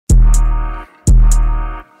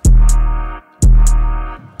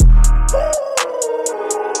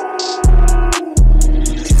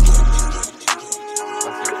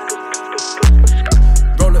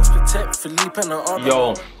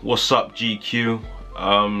Yo, what's up GQ?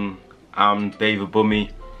 I'm David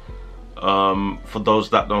Bunmi. For those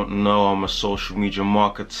that don't know, I'm a social media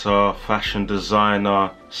marketer, fashion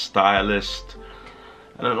designer, stylist,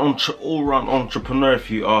 and an all-round entrepreneur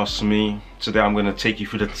if you ask me. Today I'm going to take you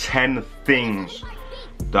through the 10 things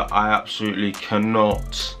that I absolutely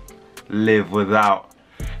cannot live without.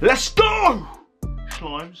 Let's go!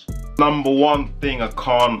 Slimes. Number one thing I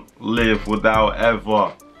can't live without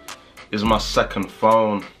ever is my second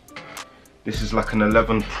phone. This is like an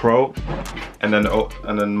 11 Pro, and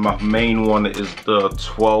then my main one is the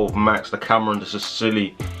 12 Max. The camera, and this is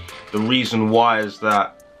silly. The reason why is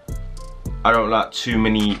that I don't like too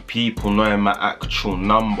many people knowing my actual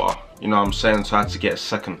number. You know what I'm saying? So I had to get a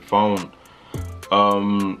second phone.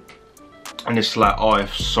 And it's like, oh,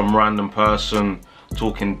 if some random person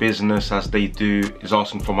talking business as they do is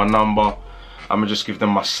asking for my number, I'm gonna just give them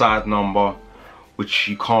my side number, which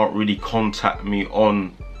you can't really contact me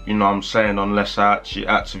on, you know what I'm saying, unless I actually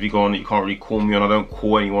actively go on it. You can't really call me on. I don't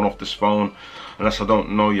call anyone off this phone unless I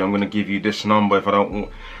don't know you. I'm gonna give you this number. If I don't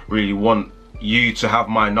really want you to have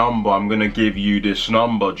my number, I'm gonna give you this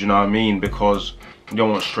number. Do you know what I mean? Because you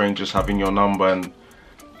don't want strangers having your number, and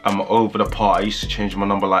I'm over the part. I used to change my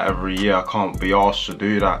number like every year. I can't be asked to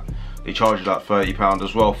do that. They charge you like £30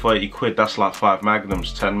 as well. 30 quid, that's like 5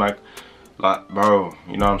 Magnums, 10 Mag. Like, bro,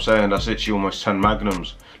 you know what I'm saying? That's literally almost 10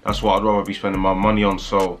 Magnums. That's what I'd rather be spending my money on.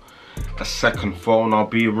 So a second phone, I'll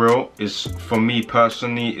be real, is, for me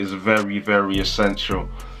personally, is very, very essential.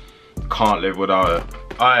 Can't live without it.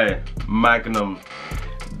 Aye, Magnum,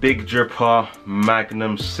 big dripper,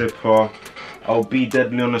 Magnum sipper. I'll be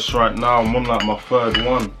deadly honest right now, I'm on like my third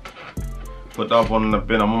one. Put that one in the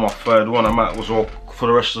bin, I'm on my third one. I might as well, for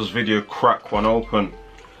the rest of this video, crack one open.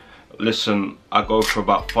 Listen, I go for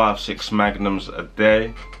about 5-6 Magnums a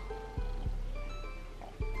day.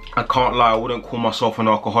 I can't lie, I wouldn't call myself an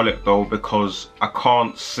alcoholic though, because I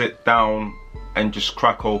can't sit down and just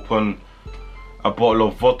crack open a bottle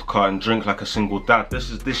of vodka and drink like a single dad.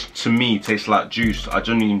 This to me tastes like juice. I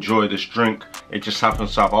genuinely enjoy this drink. It just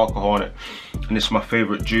happens to have alcohol in it, and it's my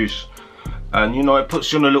favorite juice. And you know, it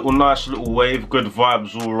puts you on a little nice little wave, good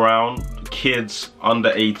vibes all around. Kids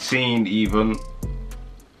under 18 even,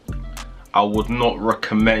 I would not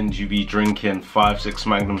recommend you be drinking 5-6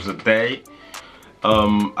 Magnums a day.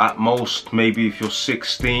 At most, maybe if you're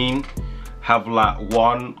 16, have like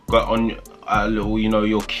one, got on a little, you know,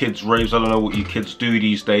 your kids raves. I don't know what you kids do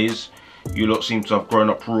these days. You lot seem to have grown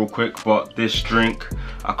up real quick, but this drink,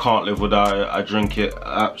 I can't live without it. I drink it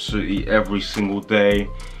absolutely every single day.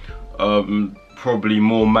 Probably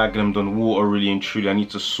more Magnum than water, really and truly. I need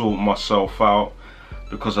to sort myself out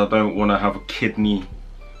because I don't want to have a kidney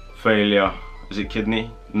failure. Is it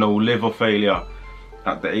kidney? No, liver failure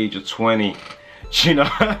at the age of 20. Do you know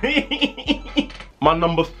what I mean? My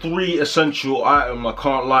number 3 essential item, I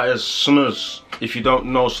can't lie, is snus. If you don't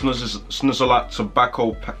know, snus are like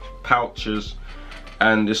tobacco pouches,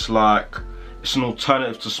 and it's like, it's an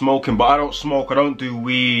alternative to smoking. But I don't smoke, I don't do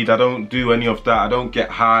weed, I don't do any of that, I don't get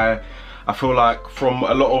high. I feel like from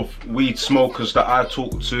a lot of weed smokers that I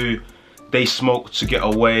talk to, they smoke to get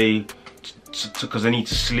away, because they need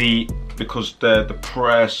to sleep, because they're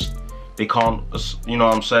depressed. They can't, you know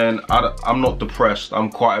what I'm saying? I'm not depressed. I'm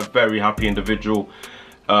quite a very happy individual.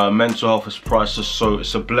 Mental health is priceless, so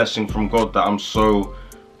it's a blessing from God that I'm so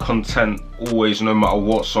content always, no matter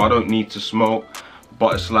what. So I don't need to smoke.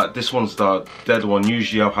 But it's like, this one's the dead one.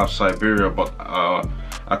 Usually I'll have Siberia, but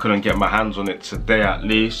I couldn't get my hands on it today at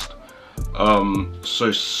least.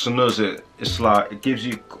 So snus, it's like, it gives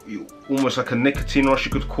you almost like a nicotine rush,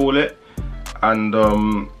 you could call it. And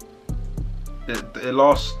it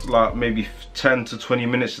lasts like maybe 10 to 20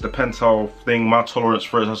 minutes. It depends how thing. My tolerance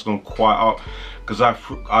for it has gone quite up, because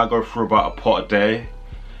I go through about a pot a day,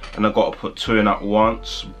 and I got to put 2 in at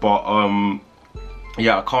once. But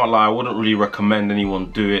yeah, I can't lie, I wouldn't really recommend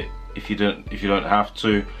anyone do it if you don't have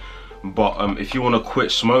to. But if you want to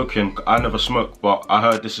quit smoking, I never smoked, but I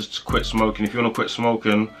heard this is to quit smoking. If you want to quit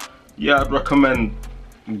smoking, yeah, I'd recommend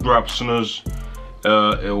grab snus.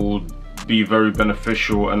 It will be very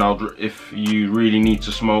beneficial, and if you really need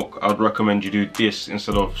to smoke, I'd recommend you do this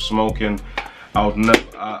instead of smoking. I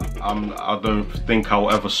don't think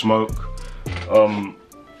I'll ever smoke.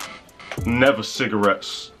 Never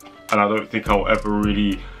cigarettes, and I don't think I'll ever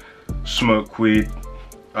really smoke weed.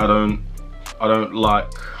 I don't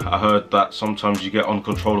like, I heard that sometimes you get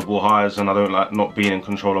uncontrollable highs, and I don't like not being in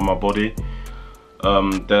control of my body.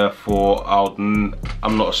 Therefore I'm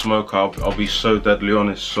not a smoker. I'll be so deadly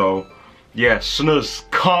honest. So yeah, snus,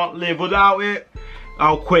 can't live without it.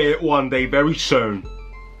 I'll quit it one day very soon.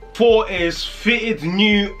 4 is fitted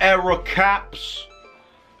new era caps.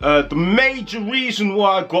 The major reason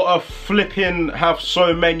why I gotta have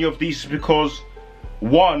so many of these is because,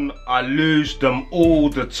 one, I lose them all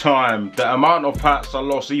the time. The amount of hats I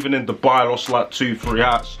lost, even in Dubai, I lost like 2-3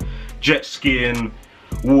 hats. Jet skiing,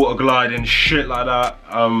 water gliding, shit like that.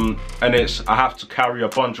 And I have to carry a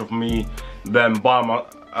bunch of them by my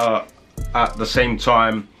at the same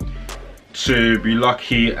time to be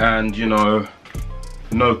lucky, and you know,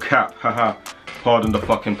 no cap, haha, pardon the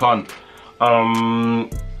fucking pun.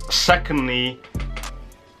 Secondly,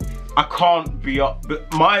 I can't be up,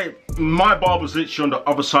 but my barber's literally on the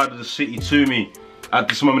other side of the city to me at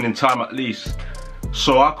this moment in time, at least.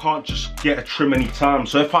 So I can't just get a trim anytime.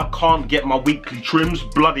 So if I can't get my weekly trims,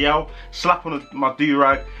 bloody hell, slap on my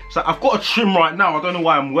do-rag. So I've got a trim right now, I don't know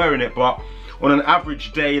why I'm wearing it, but on an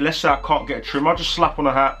average day, let's say I can't get a trim, I'll just slap on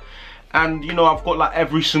a hat. And you know, I've got like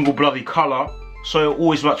every single bloody colour, so it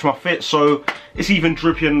always matches my fit, so it's even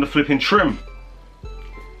drippier than the flipping trim.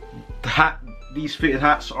 These fitted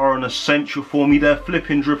hats are an essential for me. They're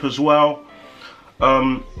flipping drip as well.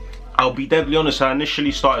 I'll be deadly honest, I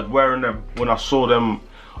initially started wearing them when I saw them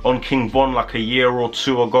on King Von like a year or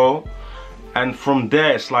 2 ago. And from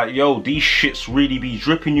there, it's like, yo, these shits really be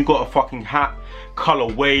dripping. You got a fucking hat,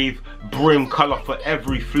 color wave, brim color for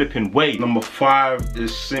every flipping wave. Number 5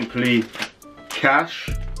 is simply cash.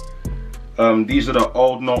 These are the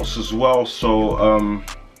old notes as well, so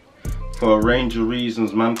for a range of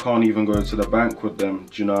reasons, man can't even go to the bank with them,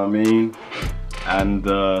 do you know what I mean? And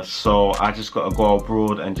so I just gotta go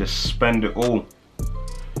abroad and just spend it all.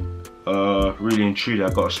 Really and truly, I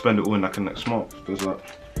gotta spend it all in like the next month. There's like,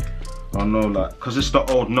 I know, like, cause it's the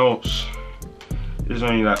old notes. It's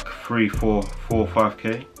only like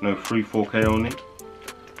 5k, no 4k only.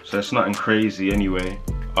 So it's nothing crazy anyway.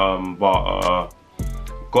 But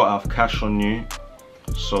gotta have cash on you,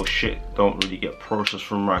 so shit don't really get processed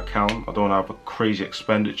from my account. I don't have a crazy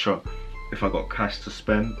expenditure if I got cash to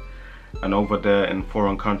spend. And over there in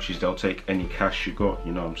foreign countries, they'll take any cash you got,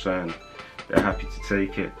 you know what I'm saying? They're happy to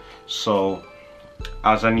take it. So,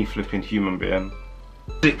 as any flipping human being.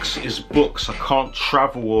 6 is books. I can't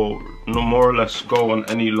travel or more or less go on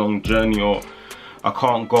any long journey, or I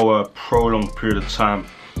can't go a prolonged period of time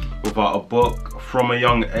without a book. From a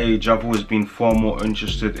young age, I've always been far more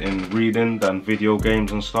interested in reading than video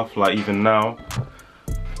games and stuff. Like even now,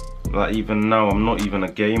 I'm not even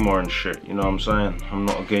a gamer and shit, you know what I'm saying? I'm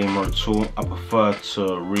not a gamer at all. I prefer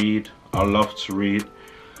to read. I love to read.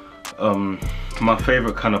 My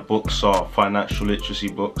favorite kind of books are financial literacy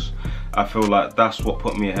books. I feel like that's what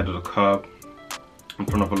put me ahead of the curve in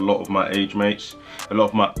front of a lot of my age mates. A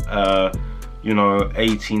lot of my you know,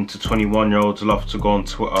 18 to 21-year-olds love to go on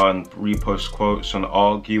Twitter and repost quotes and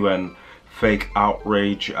argue and fake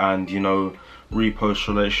outrage and, you know, repost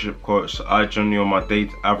relationship quotes. I generally, on my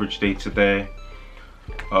average day to day,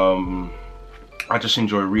 I just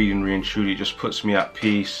enjoy reading really and truly. It just puts me at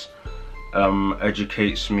peace,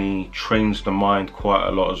 educates me, trains the mind quite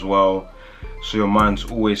a lot as well. So your mind's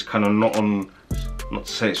always kind of not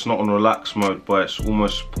to say it's not on relax mode, but it's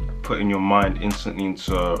almost putting your mind instantly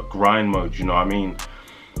into grind mode, you know what I mean?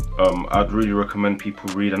 I'd really recommend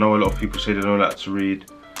people read. I know a lot of people say they don't like to read,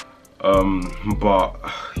 but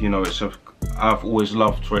you know, I've always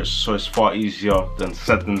loved it, so it's far easier than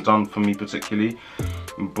said than done for me particularly.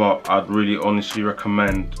 But I'd really honestly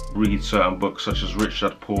recommend read certain books such as Rich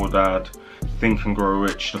Dad Poor Dad, Think and Grow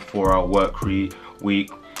Rich, The 4-Hour Work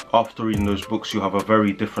Week. After reading those books, you have a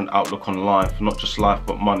very different outlook on life, not just life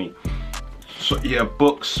but money. So yeah,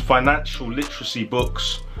 books, financial literacy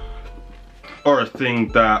books are a thing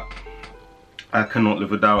that I cannot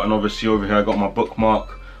live without. And obviously over here I got my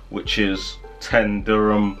bookmark, which is 10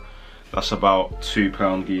 dirham. That's about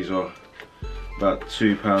 £2 geezer. About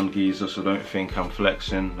 £2 geezer, so don't think I'm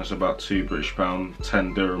flexing. That's about £2 British,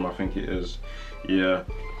 10 dirham I think it is. Yeah.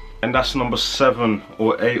 And that's number 7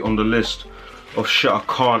 or 8 on the list of shit I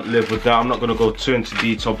can't live without. I'm not gonna go too into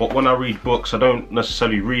detail, but when I read books, I don't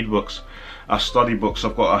necessarily read books, I study books.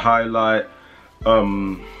 I've got a highlight,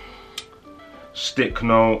 stick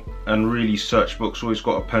note, and really search books. Always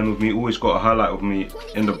got a pen with me, always got a highlight with me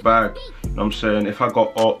in the bag. You know what I'm saying? If I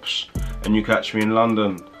got ops and you catch me in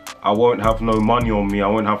London, I won't have no money on me, I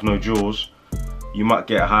won't have no jewels. You might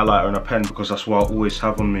get a highlighter and a pen, because that's what I always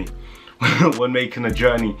have on me when making a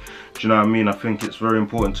journey. Do you know what I mean? I think it's very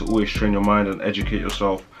important to always train your mind and educate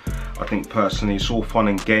yourself. I think personally it's all fun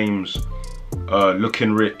and games,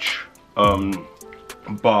 looking rich,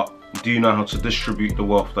 but do you know how to distribute the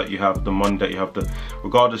wealth that you have, the money that you have?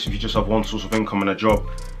 Regardless if you just have one source of income and a job,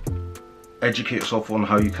 educate yourself on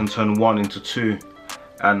how you can turn 1 into 2,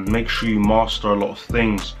 and make sure you master a lot of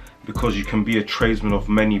things because you can be a tradesman of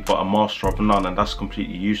many but a master of none, and that's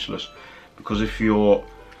completely useless. Because if you're,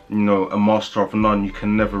 you know, a master of none, you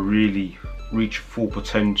can never really reach full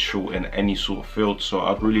potential in any sort of field. So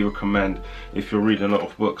I'd really recommend, if you're reading a lot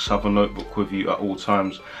of books, have a notebook with you at all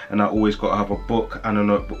times. And I always got to have a book and a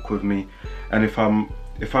notebook with me. And if I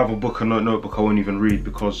have a book and notebook, I won't even read,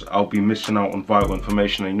 because I'll be missing out on vital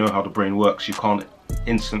information. And you know how the brain works, you can't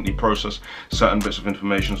instantly process certain bits of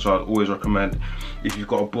information. So I'd always recommend, if you've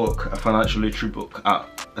got a book, a financial literacy book,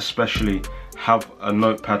 especially, have a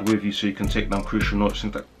notepad with you so you can take down crucial notes,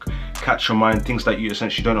 things that catch your mind, things that you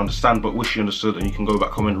essentially don't understand but wish you understood, and you can go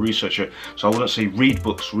back home and research it. So I wouldn't say read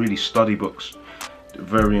books, really study books.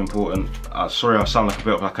 Very important. Sorry, I sound like a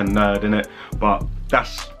bit of like a nerd in it, but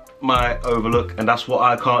that's my overlook, and that's what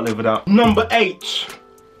I can't live without. Number 8,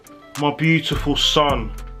 my beautiful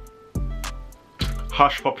son.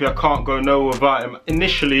 Hush puppy, I can't go nowhere without him.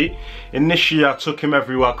 Initially I took him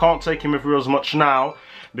everywhere. I can't take him everywhere as much now,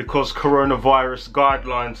 because coronavirus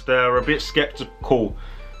guidelines, they're a bit skeptical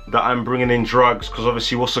that I'm bringing in drugs. Because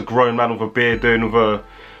obviously, what's a grown man with a beard doing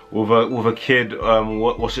with a kid?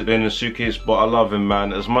 What's it doing in a suitcase? But I love him,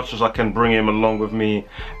 man. As much as I can bring him along with me,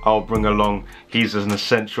 I'll bring along. He's an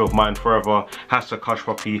essential of mine forever. Hashtag Hush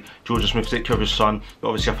Puppy. Georgia Smith, take care of his son. But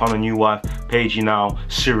obviously, I found a new wife, Paigey now,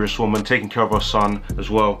 serious woman, taking care of her son as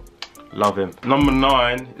well. Love him. Number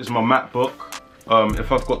 9 is my MacBook.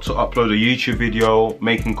 If I've got to upload a YouTube video,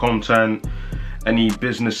 making content, any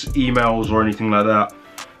business emails or anything like that,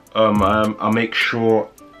 I make sure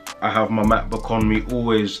I have my MacBook on me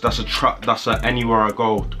always. That's anywhere I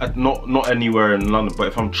go. Not anywhere in London, but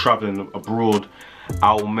if I'm traveling abroad,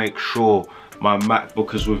 I'll make sure my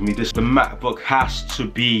MacBook is with me. The MacBook has to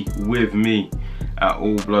be with me at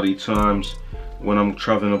all bloody times when I'm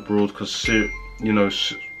traveling abroad, because you know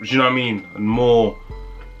what I mean? And more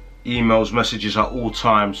emails, messages at all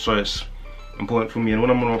times, so it's important for me. And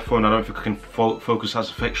when I'm on my phone, I don't think I can focus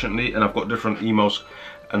as affectionately, and I've got different emails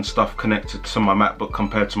and stuff connected to my MacBook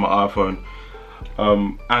compared to my iPhone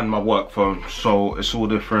and my work phone. So it's all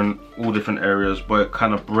different areas, but it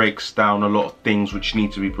kind of breaks down a lot of things which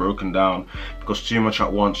need to be broken down, because too much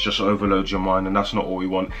at once just overloads your mind, and that's not what we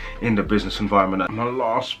want in the business environment. My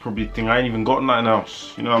last probably thing, I ain't even got nothing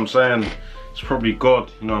else, you know what I'm saying? It's probably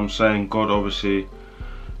God, you know what I'm saying? God, obviously,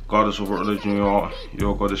 regardless of what religion you are,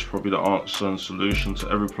 your God is probably the answer and solution to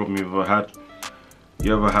every problem you've ever had.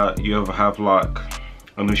 You ever have like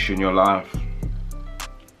an issue in your life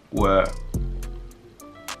where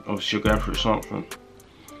obviously you're going through something,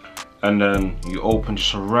 and then you open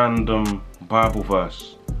just a random Bible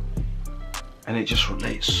verse and it just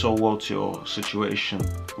relates so well to your situation,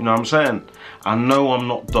 you know what I'm saying? I know I'm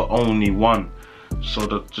not the only one.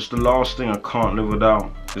 So just the last thing I can't live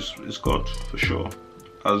without is God, for sure,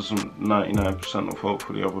 as 99% of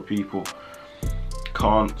hopefully other people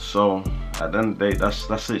can't. So at the end of the day, that's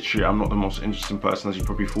literally, I'm not the most interesting person as you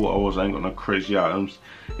probably thought I was. I ain't got no crazy items,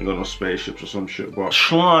 ain't got no spaceships or some shit. But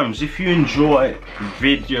slimes, if you enjoy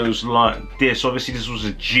videos like this, obviously this was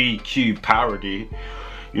a GQ parody,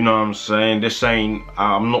 you know what I'm saying? This ain't,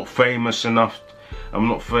 I'm not famous enough, I'm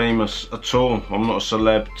not famous at all, I'm not a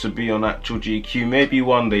celeb to be on actual GQ. Maybe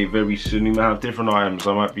one day, very soon, we might have different items.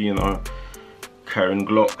 I might be, you know, carrying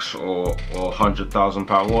Glocks or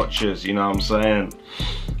 £100,000 watches, you know what I'm saying?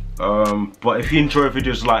 But if you enjoy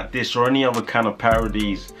videos like this or any other kind of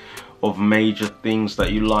parodies of major things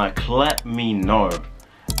that you like, let me know,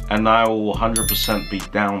 and I will 100% be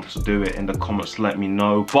down to do it in the comments. Let me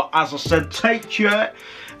know. But as I said, take care,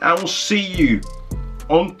 and we'll see you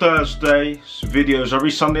on Thursday. Videos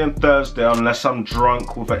every Sunday and Thursday, unless I'm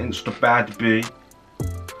drunk with an Insta bad B.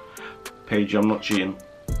 Paige, I'm not cheating.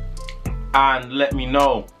 And let me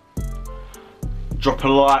know. Drop a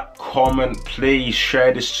like, comment, please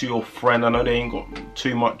share this to your friend. I know they ain't got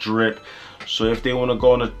too much drip, so if they want to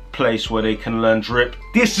go on a place where they can learn drip,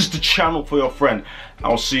 this is the channel for your friend.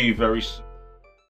 I'll see you very soon.